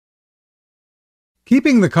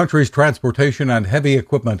Keeping the country's transportation and heavy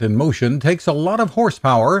equipment in motion takes a lot of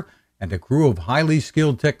horsepower and a crew of highly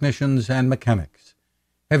skilled technicians and mechanics.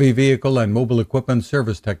 Heavy vehicle and mobile equipment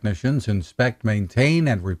service technicians inspect, maintain,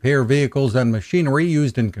 and repair vehicles and machinery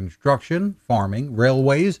used in construction, farming,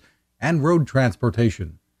 railways, and road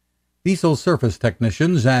transportation. Diesel surface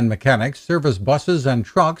technicians and mechanics service buses and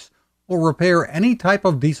trucks or repair any type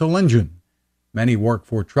of diesel engine. Many work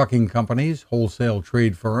for trucking companies, wholesale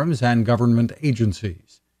trade firms, and government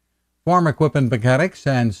agencies. Farm equipment mechanics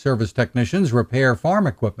and service technicians repair farm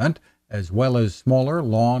equipment as well as smaller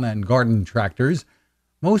lawn and garden tractors.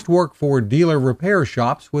 Most work for dealer repair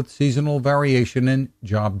shops with seasonal variation in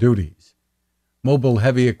job duties. Mobile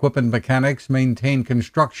heavy equipment mechanics maintain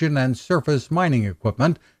construction and surface mining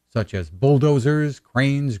equipment such as bulldozers,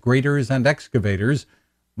 cranes, graders, and excavators.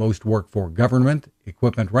 Most work for government,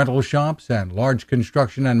 equipment rental shops, and large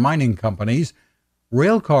construction and mining companies.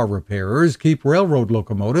 Railcar repairers keep railroad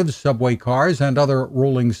locomotives, subway cars, and other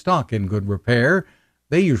rolling stock in good repair.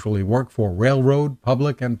 They usually work for railroad,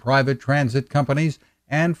 public, and private transit companies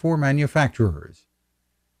and for manufacturers.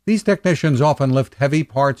 These technicians often lift heavy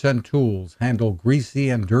parts and tools, handle greasy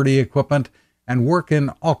and dirty equipment, and work in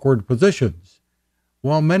awkward positions.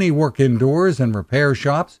 While many work indoors in repair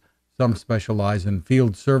shops, some specialize in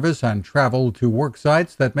field service and travel to work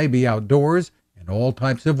sites that may be outdoors in all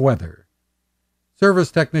types of weather. Service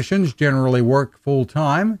technicians generally work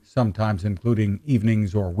full-time, sometimes including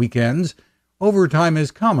evenings or weekends. Overtime is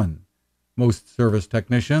common. Most service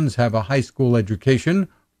technicians have a high school education.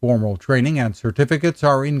 Formal training and certificates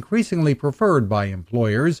are increasingly preferred by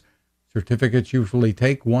employers. Certificates usually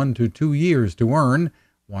take 1 to 2 years to earn.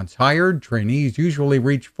 Once hired, trainees usually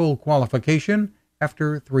reach full qualification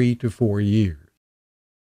after 3 to 4 years.